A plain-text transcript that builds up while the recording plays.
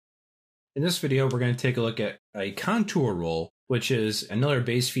In this video, we're going to take a look at a contour roll, which is another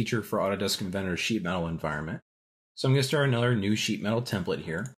base feature for Autodesk Inventor sheet metal environment. So I'm going to start another new sheet metal template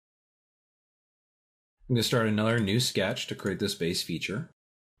here. I'm going to start another new sketch to create this base feature.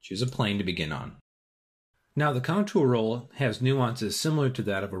 Choose a plane to begin on. Now the contour roll has nuances similar to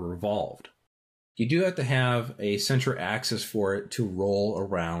that of a revolved. You do have to have a center axis for it to roll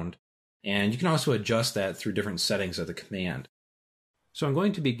around, and you can also adjust that through different settings of the command. So I'm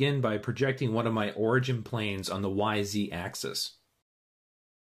going to begin by projecting one of my origin planes on the YZ axis.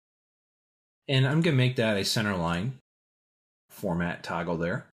 And I'm going to make that a center line. Format toggle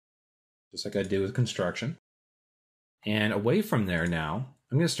there, just like I did with construction. And away from there now,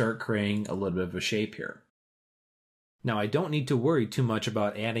 I'm going to start creating a little bit of a shape here. Now I don't need to worry too much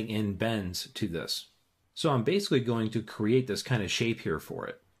about adding in bends to this. So I'm basically going to create this kind of shape here for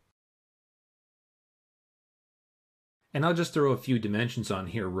it. And I'll just throw a few dimensions on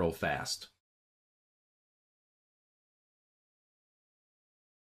here real fast.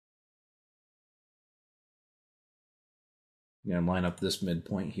 I'm going to line up this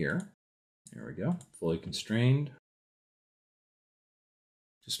midpoint here. There we go, fully constrained.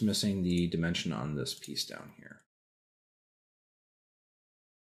 Just missing the dimension on this piece down here.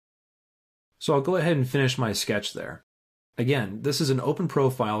 So I'll go ahead and finish my sketch there. Again, this is an open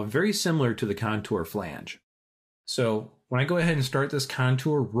profile very similar to the contour flange. So when I go ahead and start this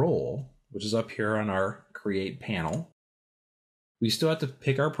contour roll, which is up here on our create panel, we still have to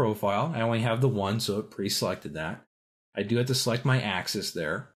pick our profile. I only have the one, so it pre-selected that. I do have to select my axis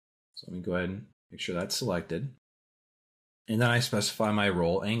there. So let me go ahead and make sure that's selected. And then I specify my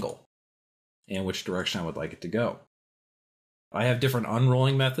roll angle and which direction I would like it to go. I have different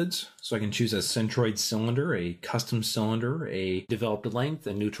unrolling methods, so I can choose a centroid cylinder, a custom cylinder, a developed length,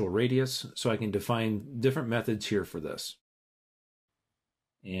 and neutral radius, so I can define different methods here for this.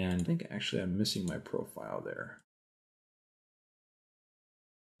 And I think actually I'm missing my profile there.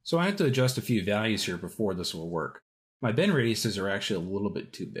 So I have to adjust a few values here before this will work. My bend radiuses are actually a little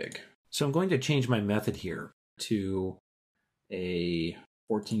bit too big. So I'm going to change my method here to a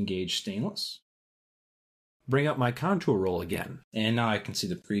 14 gauge stainless. Bring up my contour roll again, and now I can see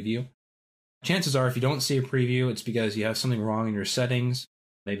the preview. Chances are if you don't see a preview, it's because you have something wrong in your settings.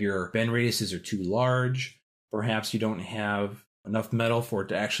 Maybe your bend radiuses are too large. Perhaps you don't have enough metal for it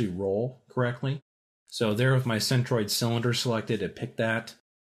to actually roll correctly. So there with my centroid cylinder selected, it picked that.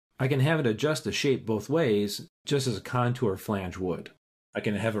 I can have it adjust the shape both ways, just as a contour flange would. I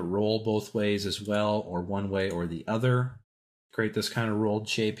can have it roll both ways as well, or one way or the other. Create this kind of rolled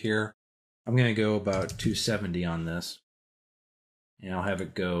shape here. I'm going to go about 270 on this, and I'll have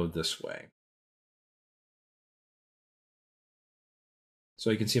it go this way. So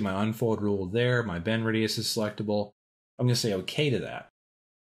you can see my unfold rule there, my bend radius is selectable. I'm going to say OK to that.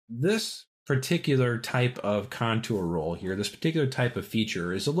 This particular type of contour roll here, this particular type of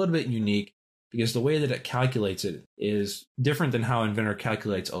feature is a little bit unique because the way that it calculates it is different than how Inventor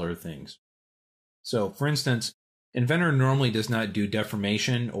calculates other things. So for instance, Inventor normally does not do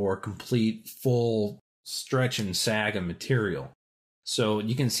deformation or complete full stretch and sag of material. So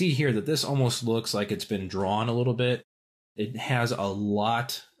you can see here that this almost looks like it's been drawn a little bit. It has a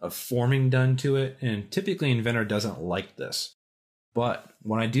lot of forming done to it, and typically Inventor doesn't like this. But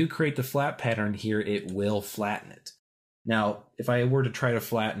when I do create the flat pattern here, it will flatten it. Now, if I were to try to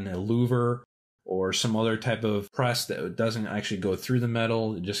flatten a louver or some other type of press that doesn't actually go through the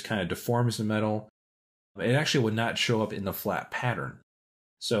metal, it just kind of deforms the metal, it actually would not show up in the flat pattern.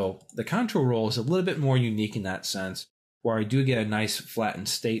 So the contour roll is a little bit more unique in that sense, where I do get a nice flattened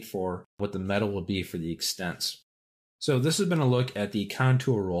state for what the metal will be for the extents. So this has been a look at the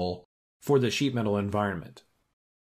contour roll for the sheet metal environment.